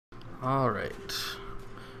Alright.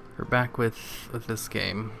 We're back with this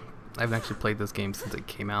game. I haven't actually played this game since it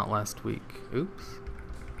came out last week. Oops.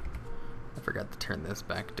 I forgot to turn this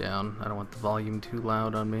back down. I don't want the volume too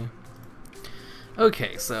loud on me.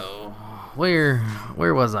 Okay, so where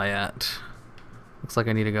was I at? Looks like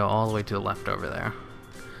I need to go all the way to the left over there.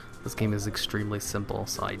 This game is extremely simple,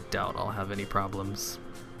 so I doubt I'll have any problems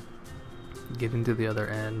getting to the other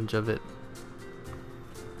end of it.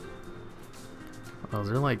 Oh, is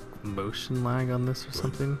there like motion lag on this or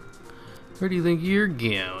something? Where do you think you're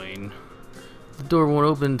going? The door won't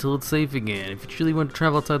open until it's safe again. If you truly want to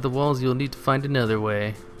travel outside the walls, you'll need to find another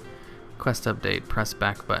way. Quest update, press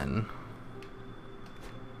back button.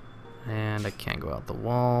 And I can't go out the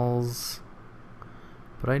walls.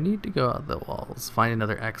 But I need to go out the walls. Find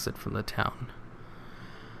another exit from the town.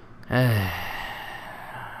 Another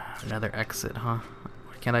exit, huh?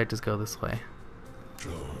 Why can't I just go this way?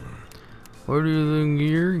 Where do you think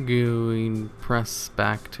you're going? Press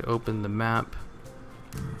back to open the map.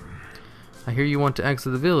 I hear you want to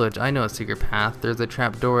exit the village. I know a secret path. There's a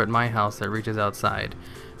trap door at my house that reaches outside.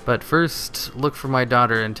 But first, look for my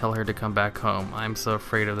daughter and tell her to come back home. I'm so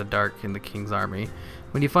afraid of the dark in the king's army.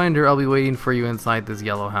 When you find her, I'll be waiting for you inside this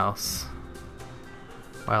yellow house.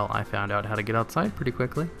 Well, I found out how to get outside pretty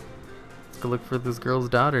quickly. Let's go look for this girl's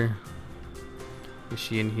daughter. Is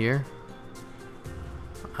she in here?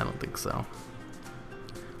 I don't think so.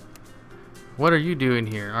 What are you doing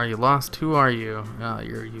here? Are you lost? Who are you? Ah,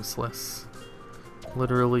 you're useless.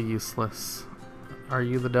 Literally useless. Are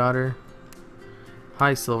you the daughter?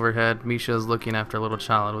 Hi, Silverhead. Misha's looking after a little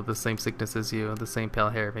child with the same sickness as you, the same pale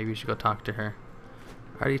hair. Maybe you should go talk to her.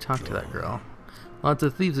 How do you talk to that girl? Lots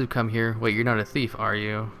of thieves have come here. Wait, you're not a thief, are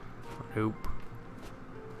you? Nope.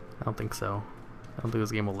 I don't think so. I don't think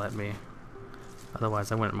this game will let me.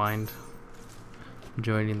 Otherwise, I wouldn't mind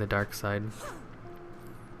joining the dark side.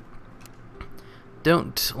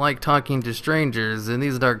 Don't like talking to strangers. In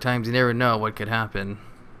these dark times, you never know what could happen.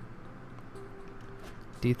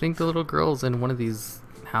 Do you think the little girl's in one of these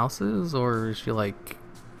houses, or is she like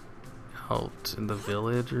out in the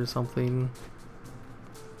village or something?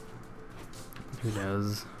 Who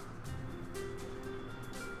knows?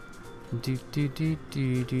 Do do do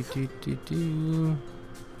do do do do do.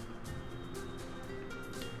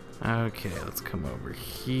 Okay, let's come over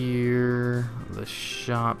here. The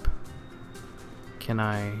shop. Can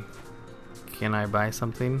I buy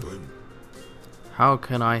something? How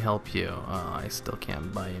can I help you? I still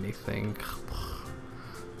can't buy anything.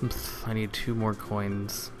 I need 2 more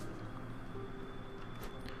coins.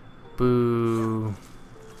 Boo.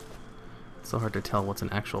 It's so hard to tell what's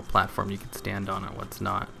an actual platform you can stand on and what's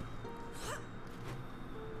not.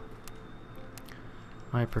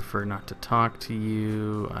 I prefer not to talk to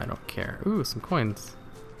you. I don't care. Ooh, some coins.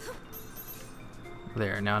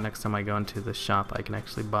 There, now next time I go into the shop I can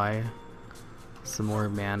actually buy some more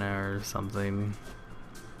mana or something.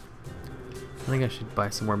 I think I should buy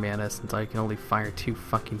some more mana since I can only fire 2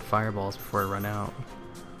 fucking fireballs before I run out.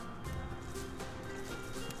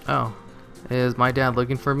 Oh, is my dad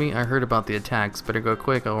looking for me? I heard about the attacks. Better go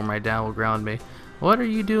quick or my dad will ground me. What are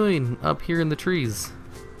you doing up here in the trees?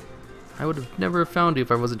 I would have never found you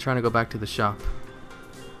if I wasn't trying to go back to the shop.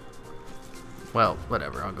 Well,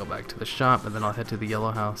 whatever, I'll go back to the shop and then I'll head to the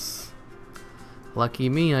yellow house. Lucky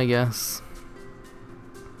me, I guess.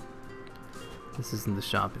 This isn't the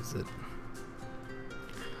shop, is it?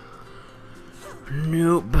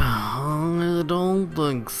 Nope, I don't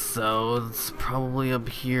think so. It's probably up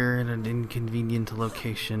here in an inconvenient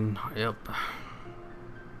location. Yep.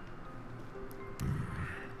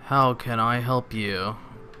 How can I help you?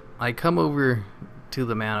 I come over to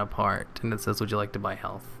the mana part and it says, would you like to buy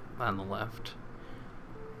health on the left?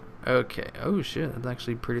 Okay, oh shit, that's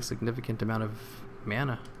actually a pretty significant amount of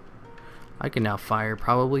mana. I can now fire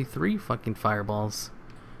probably 3 fucking fireballs.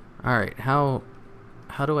 Alright, how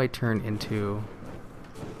do I turn into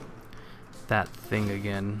that thing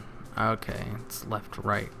again? Okay, it's left,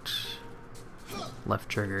 right. Left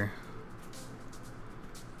trigger.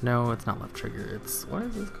 No, it's not left trigger, it's, what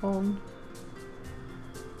is this called?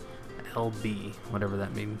 LB, whatever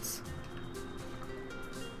that means.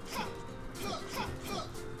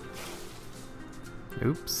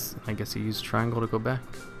 Oops, I guess you use triangle to go back.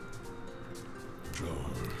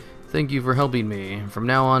 Thank you for helping me. From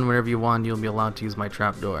now on, whenever you want, you'll be allowed to use my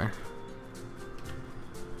trapdoor.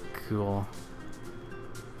 Cool.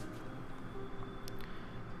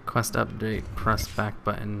 Quest update, press back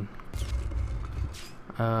button.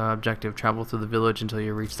 Objective, travel through the village until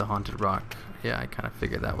you reach the haunted rock. Yeah, I kind of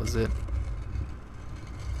figured that was it.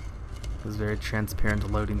 It was very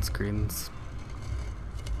transparent loading screens.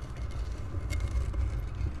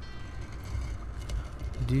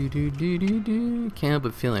 Can't help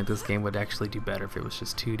but feel like this game would actually do better if it was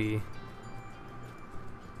just 2D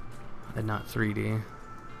and not 3D.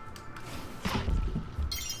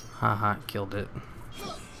 Haha, killed it.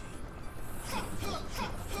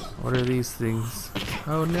 What are these things?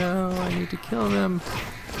 Oh no, I need to kill them.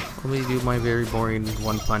 Let me do my very boring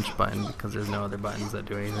one punch button because there's no other buttons that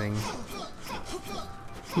do anything.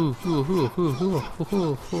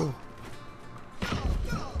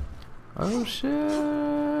 Oh shit!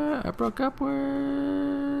 I broke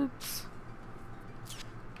upwards.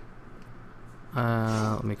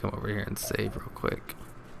 Let me come over here and save real quick.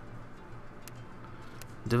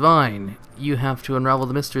 Divine, you have to unravel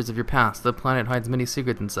the mysteries of your past. The planet hides many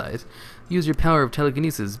secrets inside. Use your power of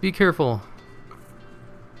telekinesis. Be careful.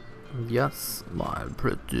 Yes, my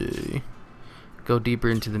pretty. Go deeper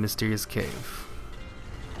into the mysterious cave.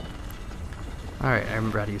 Alright, I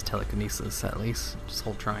remember how to use telekinesis at least. Just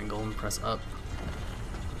hold triangle and press up.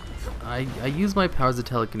 I use my powers of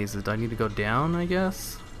telekinesis. Do I need to go down, I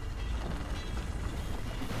guess?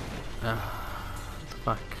 What the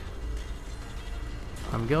fuck?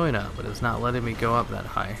 I'm going up, but it's not letting me go up that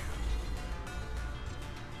high.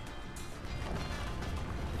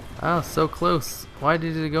 Oh, so close. Why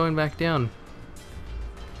did it going back down?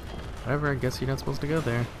 Whatever, I guess you're not supposed to go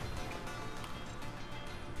there.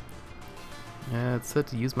 Yeah, it said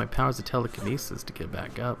to use my powers of telekinesis to get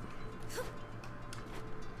back up.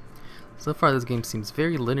 So far this game seems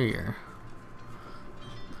very linear.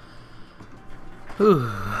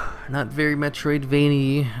 Whew. Not very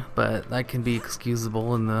Metroidvania, but that can be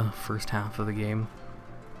excusable in the first half of the game.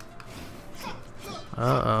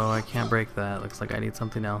 Uh-oh, I can't break that. Looks like I need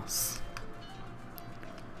something else.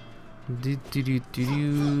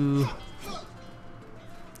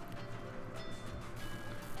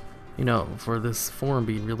 You know, for this form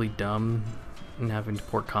being really dumb and having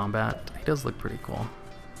poor combat, it does look pretty cool,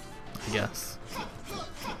 I guess.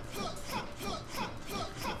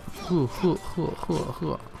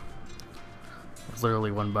 There's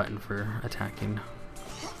literally one button for attacking.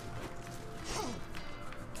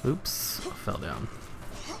 Oops, fell down.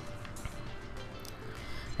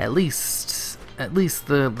 At least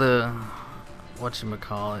the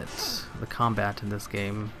whatchamacallit, the combat in this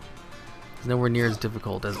game is nowhere near as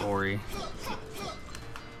difficult as Ori.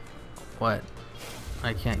 What?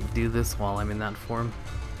 I can't do this while I'm in that form.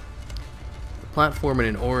 Platforming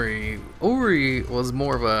in Ori was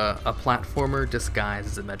more of a platformer disguised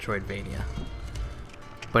as a Metroidvania.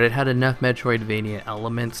 But it had enough Metroidvania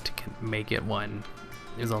elements to make it one.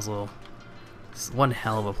 It was also one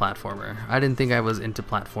hell of a platformer. I didn't think I was into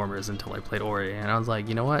platformers until I played Ori, and I was like,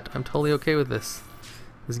 you know what? I'm totally okay with this.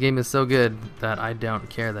 This game is so good that I don't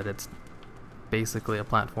care that it's basically a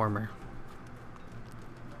platformer.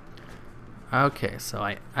 Okay, so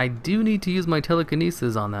I do need to use my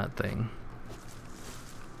telekinesis on that thing.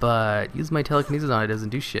 But use my telekinesis on it doesn't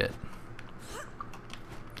do shit.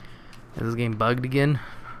 Is this game bugged again?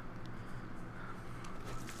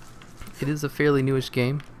 It is a fairly newish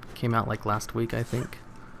game. Came out like last week, I think.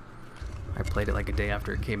 I played it like a day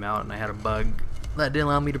after it came out and I had a bug that didn't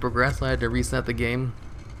allow me to progress, so I had to reset the game.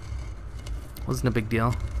 Wasn't a big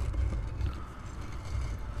deal.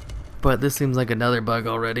 But this seems like another bug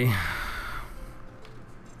already.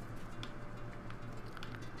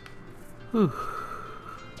 Whew.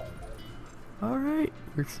 Alright,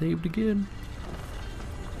 we're saved again.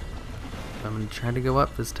 I'm gonna try to go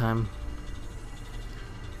up this time.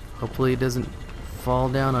 Hopefully it doesn't fall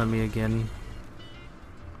down on me again.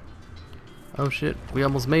 Oh shit, we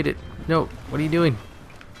almost made it. No, what are you doing?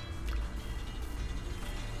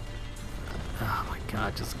 Oh my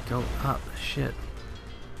god, just go up. Shit.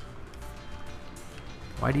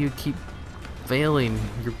 Why do you keep failing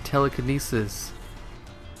your telekinesis?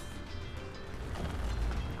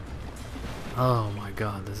 Oh my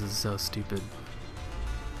god, this is so stupid.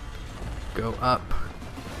 Go up.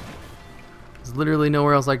 There's literally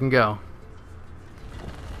nowhere else I can go.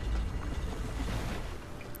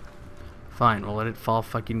 Fine, we'll let it fall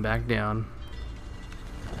fucking back down.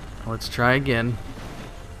 Let's try again.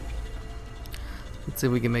 Let's see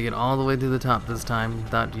if we can make it all the way to the top this time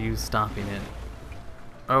without you stopping it.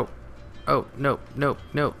 Oh. Oh, no, no,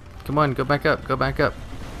 no. Come on, go back up, go back up.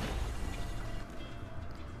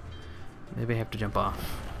 Maybe I have to jump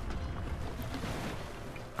off.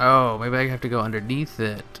 Oh, maybe I have to go underneath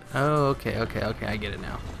it. Oh, okay, okay, okay, I get it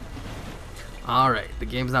now. Alright, the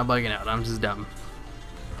game's not bugging out, I'm just dumb.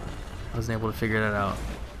 I wasn't able to figure that out.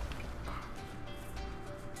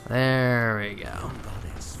 There we go.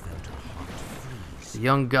 The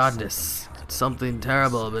young goddess. Something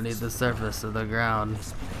terrible beneath the surface of the ground.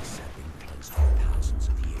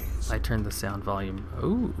 I turned the sound volume.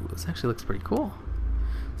 Ooh, this actually looks pretty cool.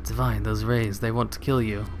 Divine, those rays, they won't kill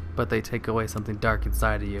you, but they take away something dark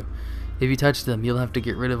inside of you. If you touch them, you'll have to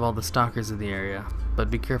get rid of all the stalkers in the area. But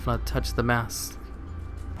be careful not to touch the mask.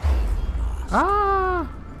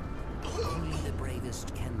 Ah! Only the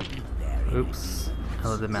bravest can beat their Oops.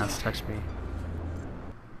 How did the mask touch me?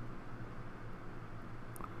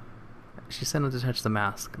 She said not to touch the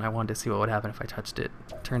mask, and I wanted to see what would happen if I touched it.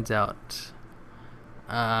 Turns out,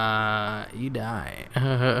 you die.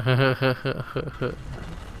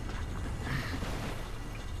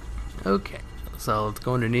 Okay, so let's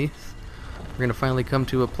go underneath. We're gonna finally come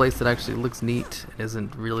to a place that actually looks neat. It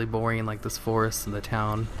isn't really boring like this forest in the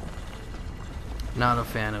town. Not a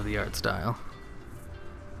fan of the art style.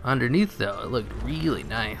 Underneath though, it looked really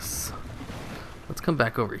nice. Let's come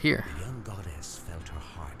back over here. The young goddess felt her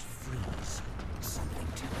heart freeze. Something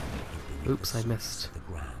terrible. Oops, I missed. The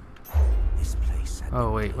ground. This place had Oh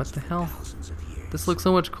been wait, what closed the for hell? thousands of years. This looked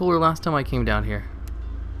so much cooler last time I came down here.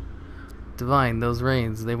 Divine, those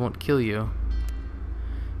rains, they won't kill you.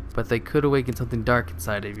 But they could awaken something dark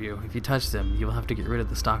inside of you. If you touch them, you will have to get rid of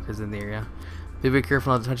the stalkers in the area. Be very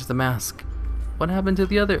careful not to touch the mask. What happened to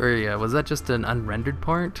the other area? Was that just an unrendered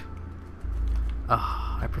part?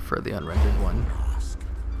 Ah, I prefer the unrendered one.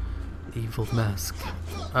 Evil mask.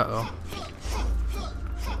 Uh-oh.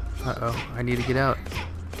 Uh-oh, I need to get out.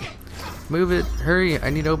 Move it, hurry, I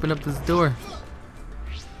need to open up this door.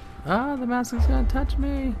 Ah, the mask is gonna touch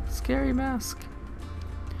me. Scary mask.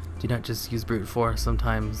 Do not just use brute force,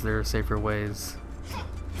 sometimes there are safer ways.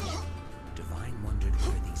 Divine wondered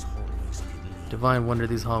where these hallways could lead. Divine wonder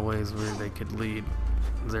these hallways where they could lead.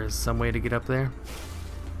 Is there some way to get up there?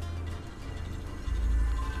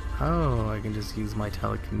 Oh, I can just use my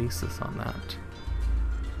telekinesis on that.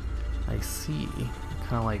 I see.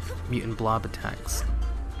 Kind of like mutant blob attacks.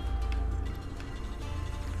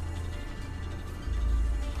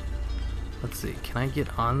 Let's see, can I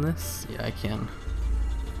get on this? Yeah, I can.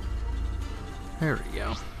 There we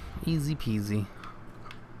go. Easy peasy.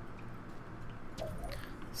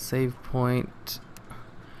 Save point.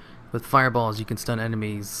 With fireballs, you can stun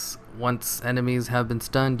enemies. Once enemies have been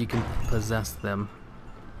stunned, you can possess them.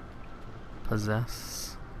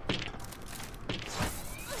 Possess.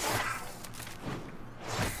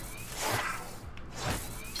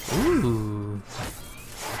 Ooh.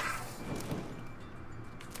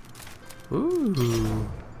 Ooh.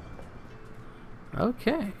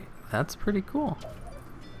 Okay, that's pretty cool.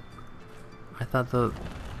 I thought the...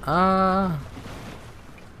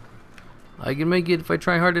 I can make it if I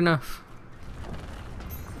try hard enough.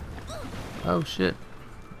 Oh shit.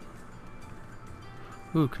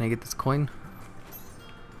 Ooh, can I get this coin?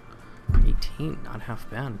 18, not half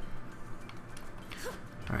bad.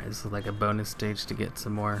 Alright, this is like a bonus stage to get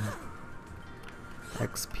some more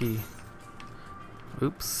XP.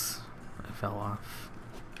 Oops, I fell off.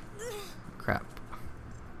 Crap.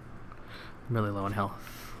 I'm really low on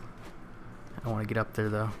health. I want to get up there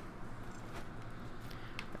though.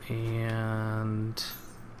 And...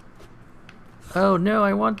 oh no,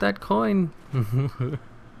 I want that coin!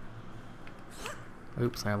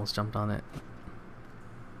 Oops, I almost jumped on it.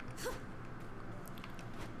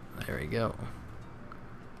 There we go.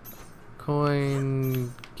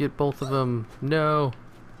 Coin, get both of them. No!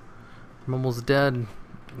 I'm almost dead.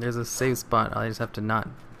 There's a save spot, I just have to not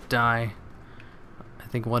die. I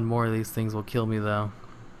think one more of these things will kill me though.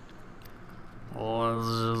 Let's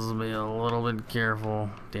just be a little bit careful.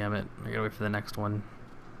 Damn it, I gotta wait for the next one.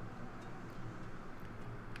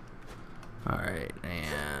 Alright,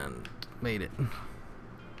 and made it.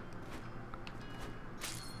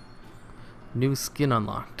 New skin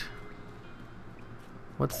unlocked.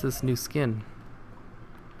 What's this new skin?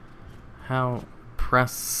 How?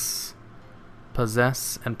 Press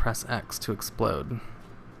possess and press X to explode.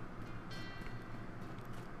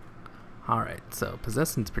 Alright, so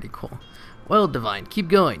possessing's pretty cool. Well, Divine, keep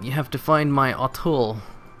going. You have to find my atoll.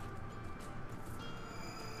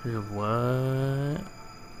 What?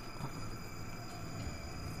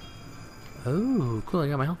 Oh, cool, I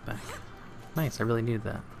got my health back. Nice, I really needed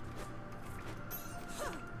that.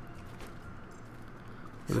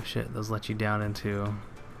 Oh shit, those let you down into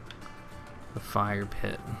the fire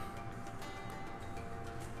pit.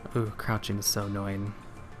 Ooh, crouching is so annoying.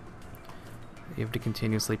 You have to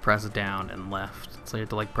continuously press down and left, so you have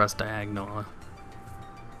to like press diagonal.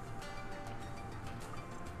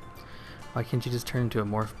 Why can't you just turn into a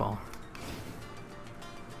morph ball?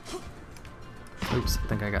 Oops, I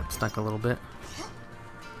think I got stuck a little bit.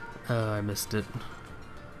 I missed it.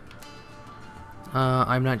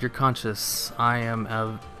 I'm not your conscious. I am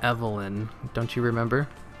Evelyn. Don't you remember?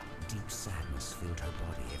 Deep sadness filled her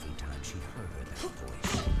body every time when she heard that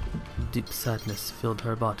voice. Deep sadness filled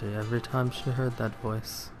her body every time she heard that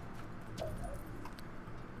voice.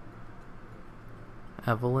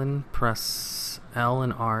 Evelyn, press L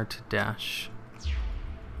and R to dash.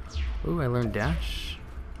 Ooh, I learned dash.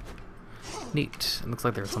 Neat. It looks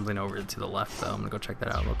like there's something over to the left though. I'm gonna go check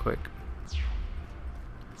that out real quick.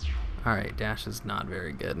 Alright, dash is not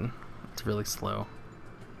very good. It's really slow.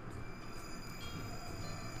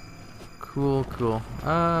 Cool, cool.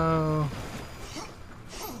 Oh.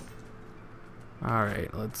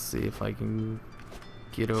 Alright, let's see if I can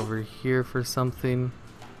get over here for something.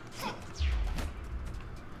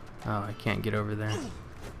 Oh, I can't get over there.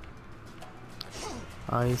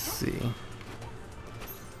 I see.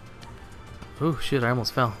 Oh shit, I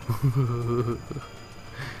almost fell.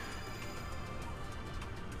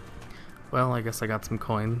 Well, I guess I got some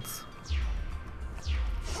coins.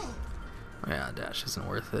 Yeah, dash isn't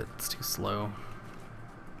worth it. It's too slow.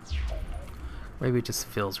 Maybe it just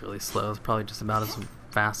feels really slow. It's probably just about as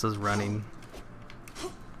fast as running.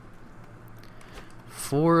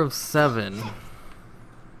 4 of 7.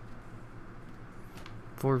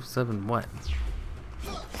 4 of 7 what?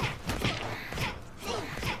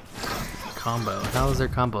 Combo. How is there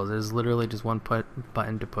combos? There's literally just one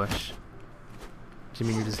button to push. Do you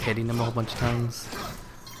mean you're just hitting them a whole bunch of times?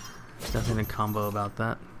 There's nothing to combo about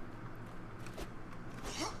that.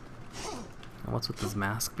 And what's with this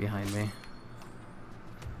mask behind me?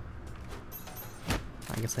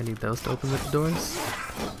 I guess I need those to open the doors.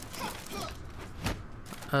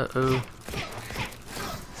 Uh-oh.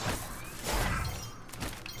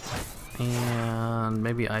 And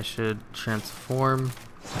maybe I should transform.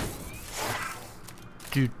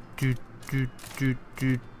 Do do do do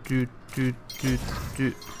do do do do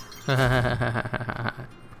do.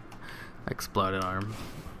 Exploded arm.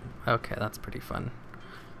 Okay, that's pretty fun.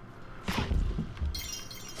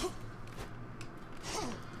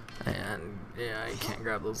 And yeah, I can't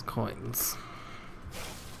grab those coins.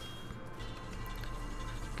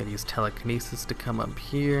 Gotta use telekinesis to come up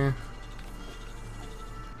here.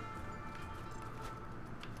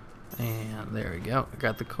 And there we go. I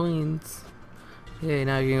got the coins. Yay,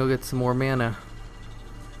 now you can go get some more mana.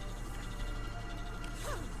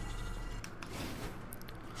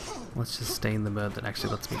 Let's just stay in the mode that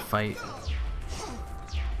actually lets me fight.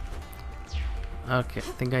 Okay, I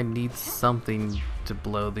think I need something to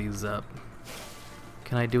blow these up.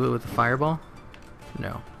 Can I do it with a fireball?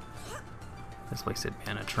 No. Just wasted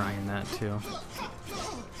mana trying that too.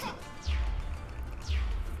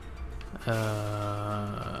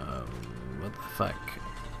 What the fuck?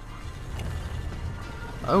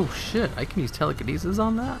 Oh shit, I can use telekinesis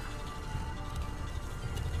on that?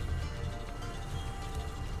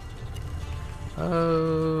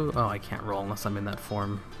 Oh, I can't roll unless I'm in that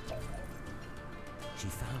form. She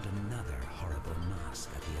found another horrible mask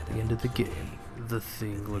at The end of the game. The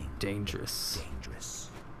thing looked dangerous. Dangerous.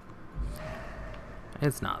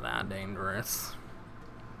 It's not that dangerous.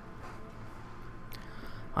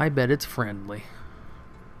 I bet it's friendly.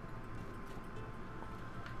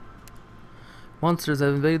 Monsters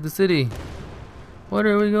have invaded the city. What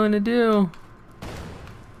are we going to do?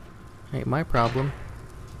 Ain't my problem.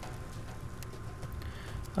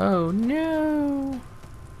 Oh no!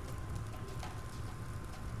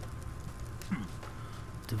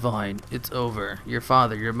 Divine, it's over. Your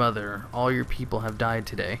father, your mother, all your people have died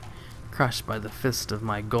today, crushed by the fist of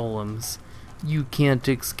my golems. You can't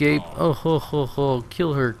escape. Oh ho ho ho!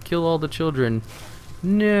 Kill her! Kill all the children!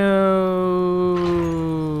 No!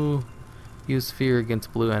 Use fear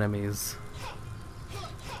against blue enemies.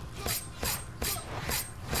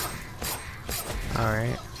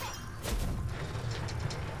 Alright.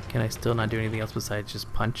 Can I still not do anything else besides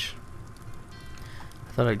just punch?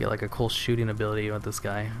 I thought I'd get like a cool shooting ability with this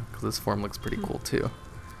guy, because this form looks pretty cool too.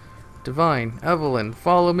 Divine, Evelyn,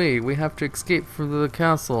 follow me. We have to escape from the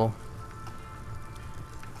castle.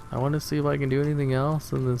 I want to see if I can do anything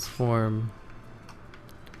else in this form.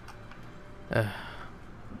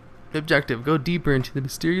 Objective, go deeper into the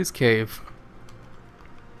mysterious cave.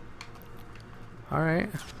 Alright.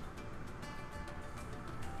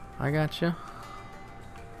 I gotcha.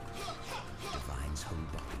 Divine's whole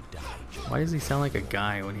body died. Why does he sound like a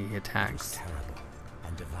guy when he attacks? Terrible.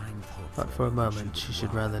 And Divine thought But for a moment, she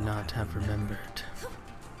should rather not have remembered.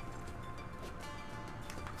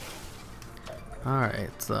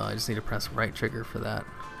 Alright, so I just need to press right trigger for that.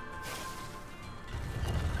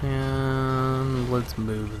 And let's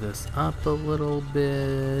move this up a little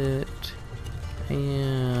bit.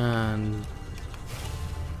 And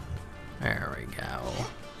there we go.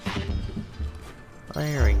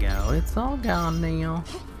 There we go. It's all gone now.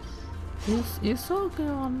 It's okay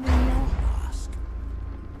on me. Mask.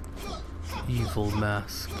 Evil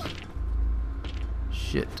mask.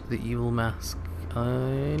 Shit, the evil mask.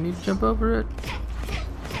 I need to jump over it.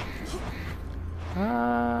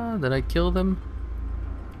 Ah, did I kill them?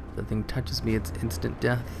 The thing touches me, it's instant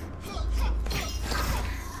death.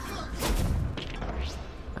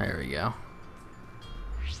 There we go.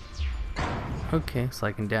 Okay, so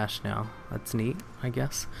I can dash now. That's neat, I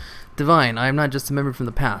guess. Divine, I am not just a member from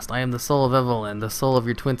the past. I am the soul of Evelyn, the soul of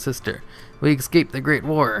your twin sister. We escaped the Great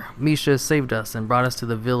War. Misha saved us and brought us to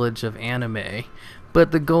the village of Anime.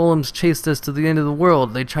 But the golems chased us to the end of the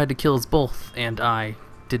world. They tried to kill us both, and I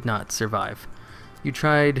did not survive. You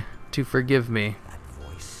tried to forgive me.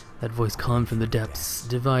 That voice calling from the depths.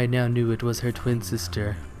 Divine now knew it was her twin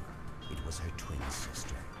sister. It was her twin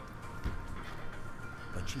sister.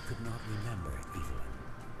 But she could not remember Evelyn.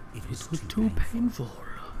 It was Too painful.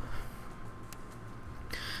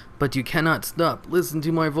 But you cannot stop. Listen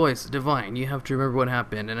to my voice, Divine. You have to remember what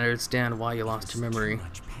happened and understand why you lost your memory. Too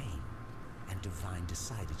much pain, and Divine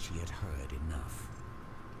decided she had heard enough.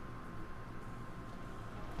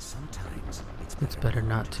 Sometimes It's better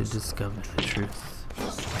not to discover the truth.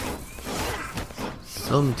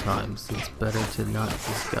 Sometimes it's better to not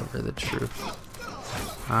discover the truth.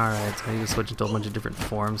 Alright, so I need to switch into a bunch of different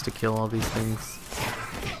forms to kill all these things.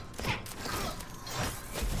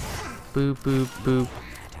 Boop, boop, boop.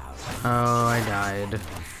 Oh, I died.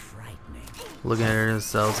 frightening. Looking at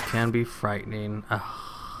ourselves can be frightening. Ugh.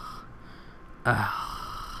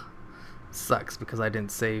 Ugh. Sucks because I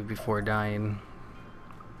didn't save before dying.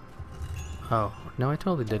 Oh, no, I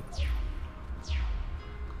totally did.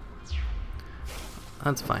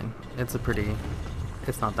 That's fine. It's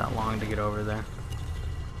not that long to get over there.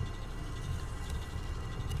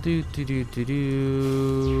 Do do do do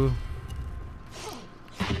do.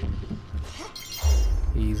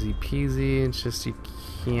 Easy peasy. It's just you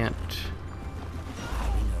can't.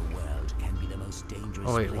 Hiding a world can be the most dangerous.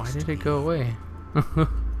 Oh wait, why place did to it be. go away? Oh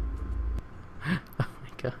my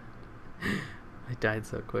god. I died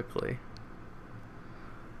so quickly.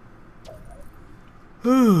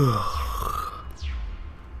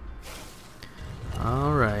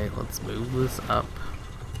 Alright, let's move this up.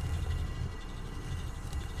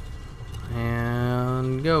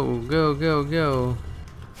 And go, go, go, go.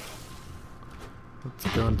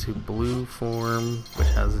 Let's go into blue form, which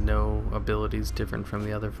has no abilities different from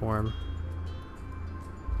the other form.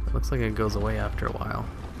 It looks like it goes away after a while.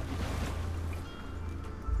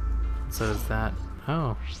 So is that...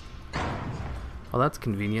 Oh. Well, that's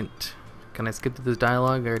convenient. Can I skip to this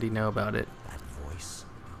dialogue? I already know about it. That voice.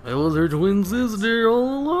 It was her twin sister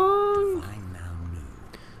all along! I now knew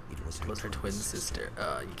it was It was her twin sister.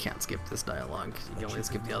 You can't skip this dialogue. You can only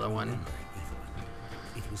skip the other one.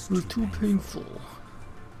 It was It was too painful.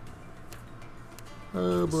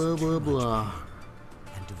 Blah blah blah.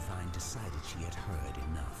 And Divine decided she had heard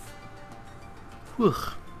enough. Whew.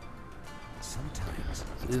 Sometimes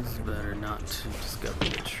It's better not to discover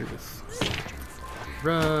the truth.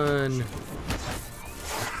 Run!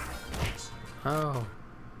 Oh.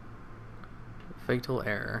 Fatal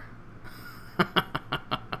error.